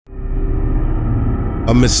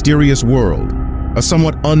A mysterious world, a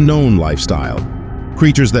somewhat unknown lifestyle,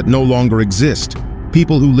 creatures that no longer exist,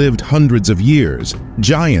 people who lived hundreds of years,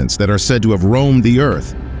 giants that are said to have roamed the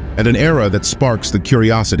earth, and an era that sparks the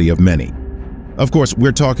curiosity of many. Of course,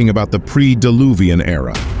 we're talking about the pre-diluvian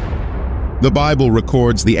era. The Bible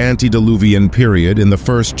records the antediluvian period in the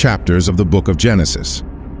first chapters of the book of Genesis.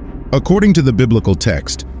 According to the biblical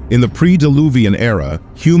text, in the pre-diluvian era,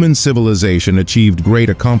 human civilization achieved great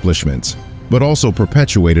accomplishments, but also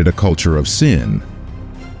perpetuated a culture of sin.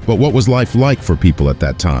 But what was life like for people at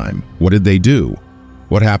that time? What did they do?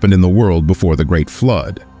 What happened in the world before the Great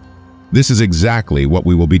Flood? This is exactly what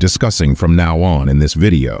we will be discussing from now on in this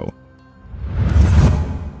video.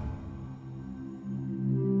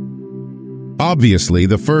 Obviously,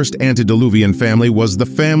 the first antediluvian family was the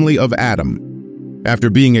family of Adam. After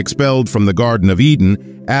being expelled from the Garden of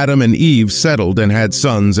Eden, Adam and Eve settled and had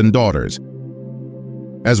sons and daughters.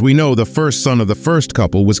 As we know, the first son of the first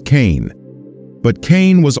couple was Cain. But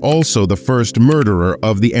Cain was also the first murderer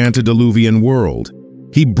of the antediluvian world.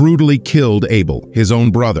 He brutally killed Abel, his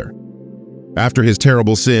own brother. After his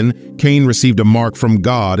terrible sin, Cain received a mark from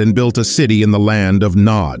God and built a city in the land of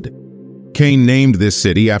Nod. Cain named this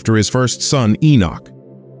city after his first son, Enoch.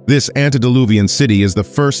 This antediluvian city is the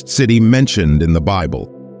first city mentioned in the Bible.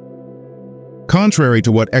 Contrary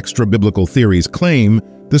to what extra-biblical theories claim,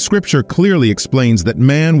 the scripture clearly explains that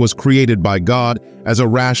man was created by God as a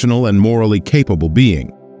rational and morally capable being.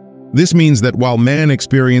 This means that while man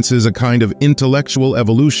experiences a kind of intellectual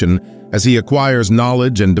evolution as he acquires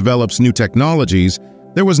knowledge and develops new technologies,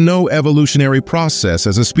 there was no evolutionary process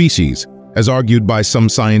as a species, as argued by some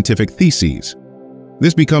scientific theses.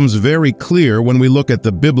 This becomes very clear when we look at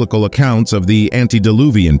the biblical accounts of the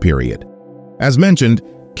antediluvian period. As mentioned,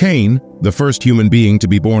 Cain, the first human being to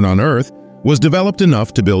be born on earth, was developed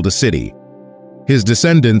enough to build a city. His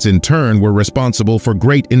descendants in turn were responsible for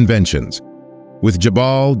great inventions. With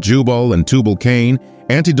Jabal, Jubal, and Tubal-Cain,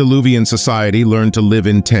 antediluvian society learned to live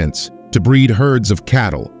in tents, to breed herds of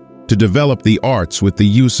cattle, to develop the arts with the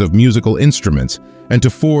use of musical instruments, and to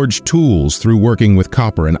forge tools through working with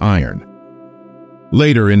copper and iron.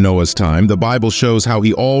 Later in Noah's time, the Bible shows how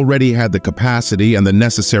he already had the capacity and the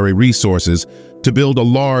necessary resources to build a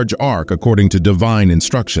large ark according to divine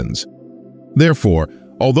instructions. Therefore,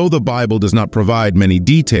 although the Bible does not provide many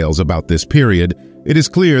details about this period, it is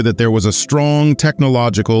clear that there was a strong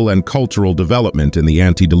technological and cultural development in the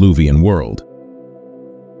antediluvian world.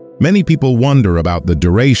 Many people wonder about the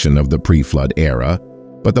duration of the pre-flood era,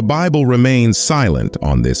 but the Bible remains silent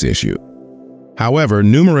on this issue. However,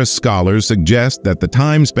 numerous scholars suggest that the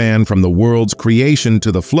time span from the world's creation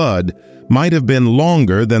to the flood might have been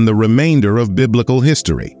longer than the remainder of biblical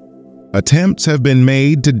history. Attempts have been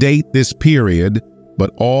made to date this period,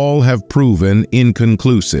 but all have proven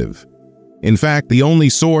inconclusive. In fact, the only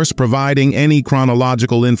source providing any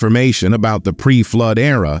chronological information about the pre-flood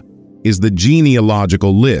era is the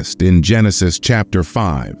genealogical list in Genesis chapter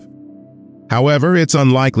 5. However, it's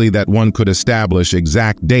unlikely that one could establish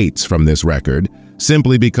exact dates from this record,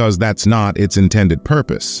 simply because that's not its intended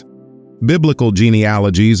purpose. Biblical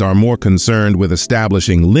genealogies are more concerned with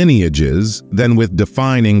establishing lineages than with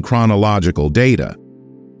defining chronological data.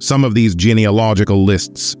 Some of these genealogical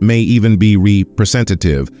lists may even be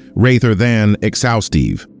representative rather than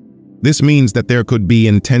exhaustive. This means that there could be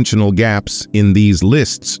intentional gaps in these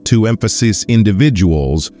lists to emphasize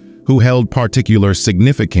individuals who held particular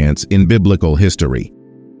significance in biblical history.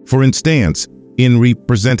 For instance, in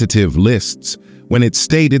representative lists, when it's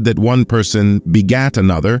stated that one person begat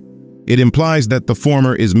another, it implies that the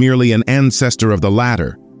former is merely an ancestor of the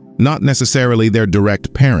latter, not necessarily their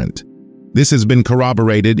direct parent. This has been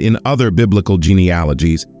corroborated in other biblical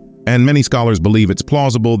genealogies, and many scholars believe it's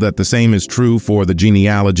plausible that the same is true for the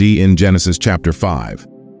genealogy in Genesis chapter 5.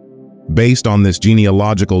 Based on this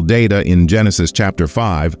genealogical data in Genesis chapter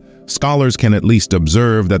 5, scholars can at least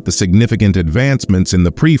observe that the significant advancements in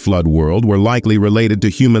the pre-flood world were likely related to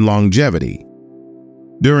human longevity.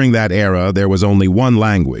 During that era, there was only one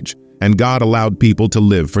language, and God allowed people to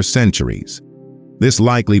live for centuries. This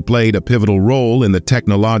likely played a pivotal role in the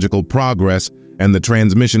technological progress and the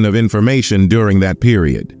transmission of information during that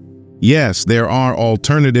period. Yes, there are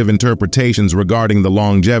alternative interpretations regarding the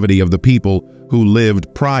longevity of the people who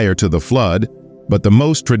lived prior to the flood, but the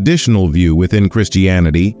most traditional view within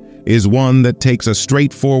Christianity is one that takes a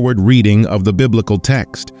straightforward reading of the biblical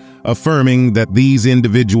text, affirming that these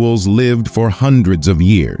individuals lived for hundreds of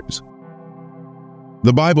years.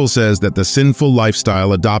 The Bible says that the sinful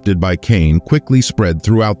lifestyle adopted by Cain quickly spread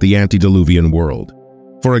throughout the antediluvian world.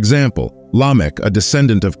 For example, Lamech, a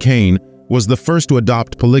descendant of Cain, was the first to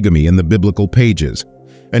adopt polygamy in the biblical pages,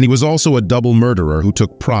 and he was also a double murderer who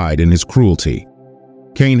took pride in his cruelty.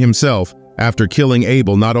 Cain himself, after killing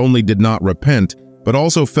Abel, not only did not repent, but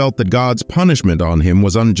also felt that God's punishment on him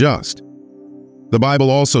was unjust. The Bible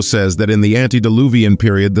also says that in the antediluvian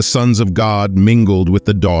period the sons of God mingled with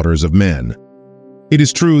the daughters of men. It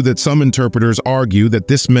is true that some interpreters argue that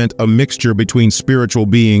this meant a mixture between spiritual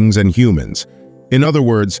beings and humans. In other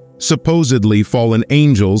words, supposedly fallen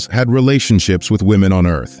angels had relationships with women on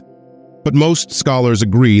earth. But most scholars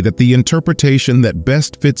agree that the interpretation that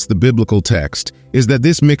best fits the biblical text is that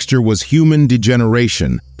this mixture was human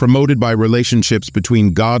degeneration promoted by relationships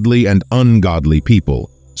between godly and ungodly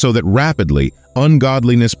people, so that rapidly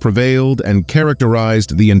ungodliness prevailed and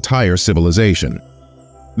characterized the entire civilization.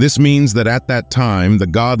 This means that at that time the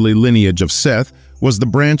godly lineage of Seth was the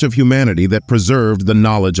branch of humanity that preserved the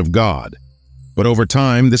knowledge of God. But over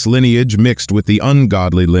time this lineage mixed with the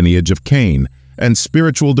ungodly lineage of Cain, and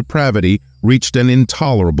spiritual depravity reached an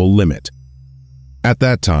intolerable limit. At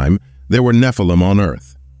that time, there were Nephilim on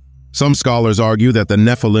earth. Some scholars argue that the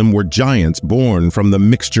Nephilim were giants born from the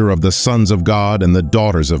mixture of the sons of God and the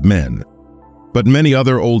daughters of men. But many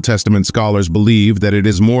other Old Testament scholars believe that it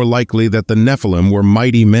is more likely that the Nephilim were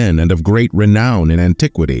mighty men and of great renown in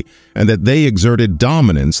antiquity, and that they exerted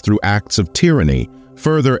dominance through acts of tyranny,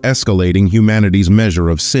 further escalating humanity's measure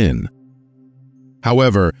of sin.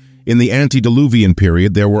 However, in the antediluvian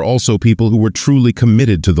period, there were also people who were truly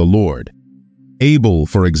committed to the Lord. Abel,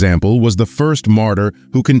 for example, was the first martyr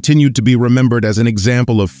who continued to be remembered as an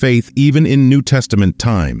example of faith even in New Testament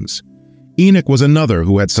times. Enoch was another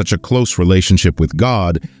who had such a close relationship with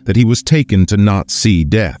God that he was taken to not see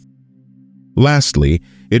death. Lastly,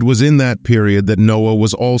 it was in that period that Noah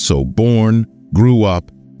was also born, grew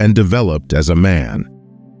up, and developed as a man.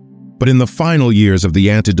 But in the final years of the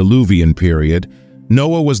antediluvian period,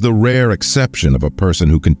 Noah was the rare exception of a person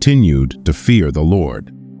who continued to fear the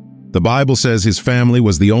Lord. The Bible says his family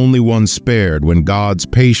was the only one spared when God's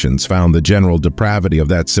patience found the general depravity of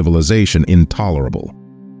that civilization intolerable.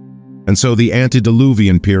 And so the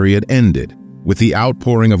antediluvian period ended, with the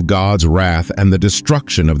outpouring of God's wrath and the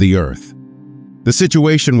destruction of the earth. The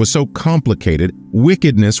situation was so complicated,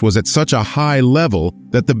 wickedness was at such a high level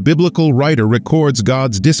that the biblical writer records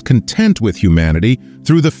God's discontent with humanity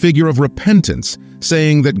through the figure of repentance,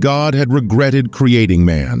 saying that God had regretted creating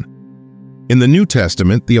man. In the New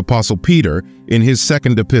Testament, the Apostle Peter, in his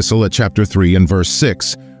second epistle at chapter 3 and verse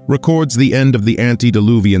 6, records the end of the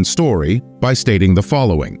antediluvian story by stating the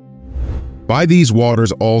following: "By these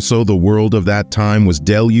waters also the world of that time was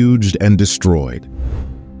deluged and destroyed.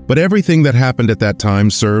 But everything that happened at that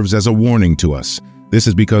time serves as a warning to us. This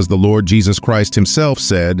is because the Lord Jesus Christ himself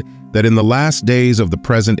said that in the last days of the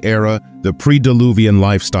present era, the pre-diluvian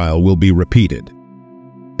lifestyle will be repeated.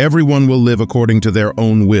 Everyone will live according to their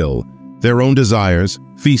own will, their own desires,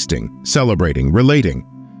 feasting, celebrating, relating,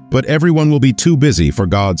 but everyone will be too busy for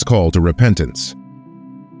God's call to repentance.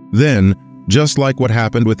 Then, just like what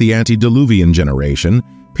happened with the antediluvian generation,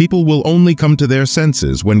 people will only come to their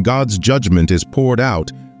senses when God's judgment is poured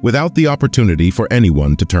out without the opportunity for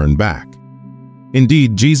anyone to turn back.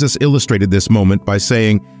 Indeed, Jesus illustrated this moment by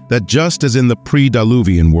saying that just as in the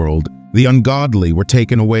pre-diluvian world, the ungodly were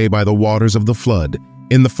taken away by the waters of the flood,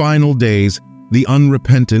 in the final days, the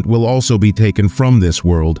unrepentant will also be taken from this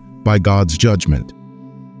world by God's judgment.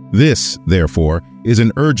 This, therefore, is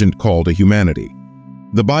an urgent call to humanity.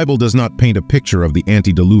 The Bible does not paint a picture of the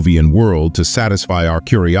antediluvian world to satisfy our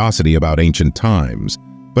curiosity about ancient times,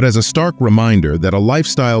 but as a stark reminder that a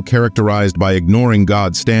lifestyle characterized by ignoring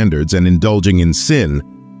God's standards and indulging in sin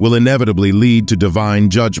will inevitably lead to divine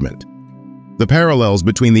judgment. The parallels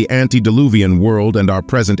between the antediluvian world and our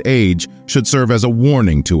present age should serve as a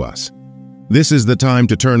warning to us. This is the time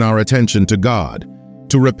to turn our attention to God,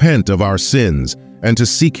 to repent of our sins, and to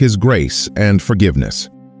seek His grace and forgiveness.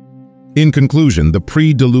 In conclusion, the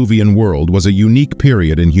pre-diluvian world was a unique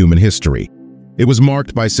period in human history. It was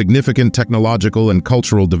marked by significant technological and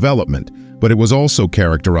cultural development, but it was also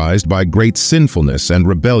characterized by great sinfulness and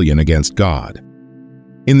rebellion against God.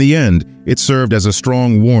 In the end, it served as a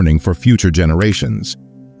strong warning for future generations.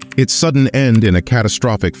 Its sudden end in a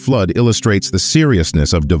catastrophic flood illustrates the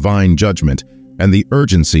seriousness of divine judgment and the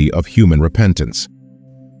urgency of human repentance.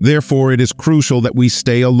 Therefore, it is crucial that we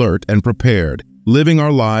stay alert and prepared, living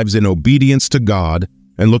our lives in obedience to God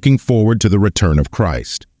and looking forward to the return of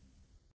Christ.